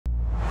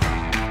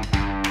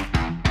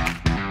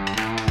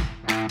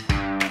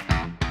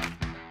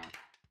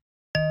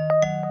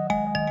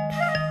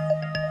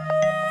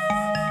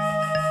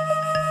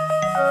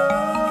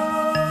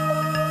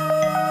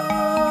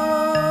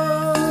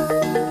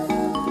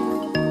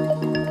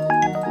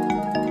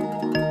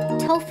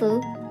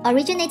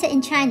originated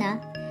in China,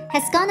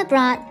 has gone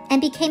abroad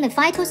and became a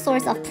vital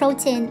source of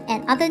protein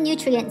and other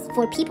nutrients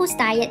for people's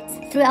diets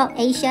throughout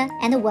Asia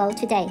and the world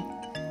today.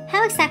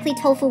 How exactly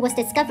tofu was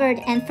discovered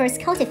and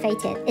first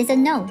cultivated is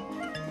unknown,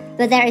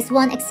 but there is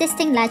one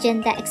existing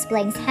legend that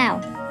explains how.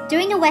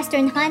 During the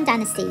Western Han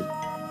Dynasty,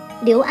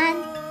 Liu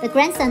An, the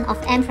grandson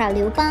of Emperor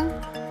Liu Bang,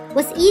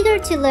 was eager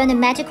to learn the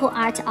magical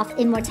art of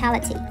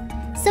immortality,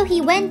 so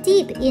he went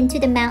deep into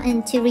the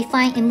mountain to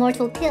refine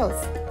immortal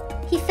pills.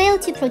 He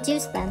failed to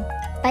produce them,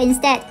 but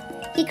instead,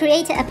 he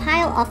created a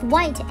pile of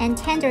white and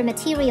tender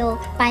material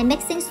by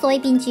mixing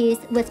soybean juice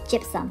with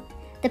gypsum.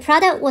 The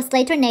product was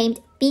later named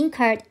bean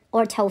curd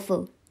or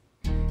tofu.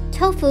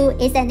 Tofu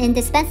is an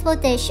indispensable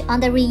dish on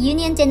the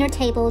reunion dinner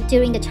table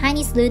during the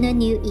Chinese Lunar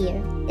New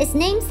Year. Its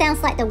name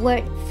sounds like the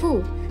word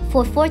fu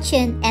for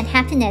fortune and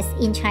happiness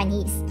in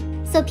Chinese.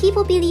 So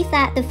people believe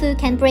that the food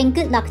can bring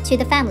good luck to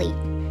the family.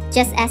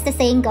 Just as the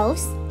saying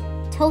goes,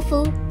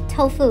 tofu,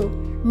 tofu,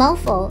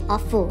 mouthful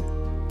of food.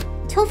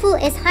 Tofu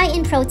is high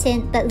in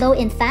protein but low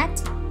in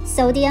fat,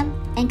 sodium,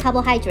 and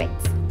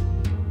carbohydrates.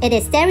 It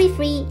is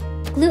dairy-free,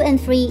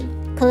 gluten-free,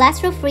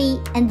 cholesterol-free,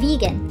 and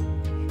vegan.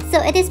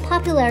 So it is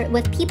popular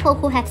with people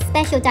who have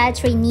special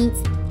dietary needs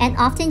and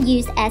often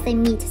used as a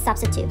meat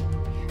substitute.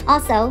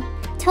 Also,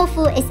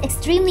 tofu is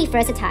extremely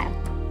versatile.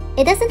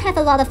 It doesn't have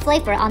a lot of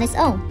flavor on its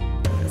own,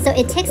 so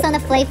it takes on the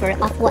flavor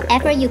of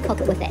whatever you cook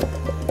with it.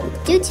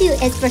 Due to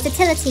its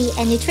versatility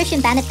and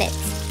nutrition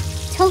benefits,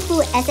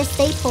 tofu as a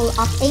staple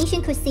of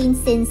ancient cuisine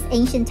since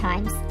ancient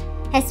times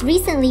has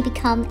recently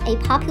become a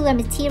popular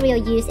material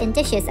used in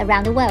dishes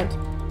around the world.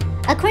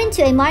 According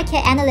to a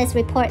market analyst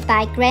report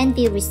by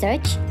Grandview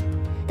Research,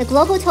 the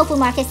global tofu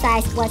market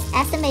size was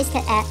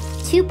estimated at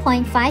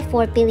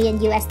 $2.54 billion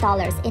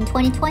in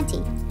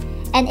 2020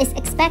 and is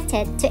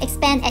expected to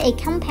expand at a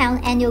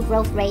compound annual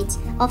growth rate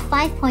of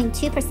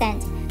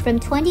 5.2% from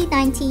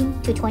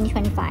 2019 to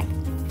 2025.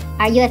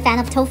 Are you a fan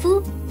of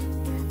tofu?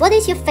 What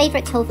is your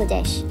favorite tofu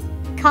dish?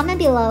 Comment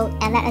below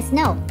and let us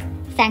know.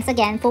 Thanks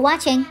again for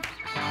watching.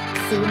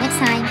 See you next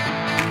time.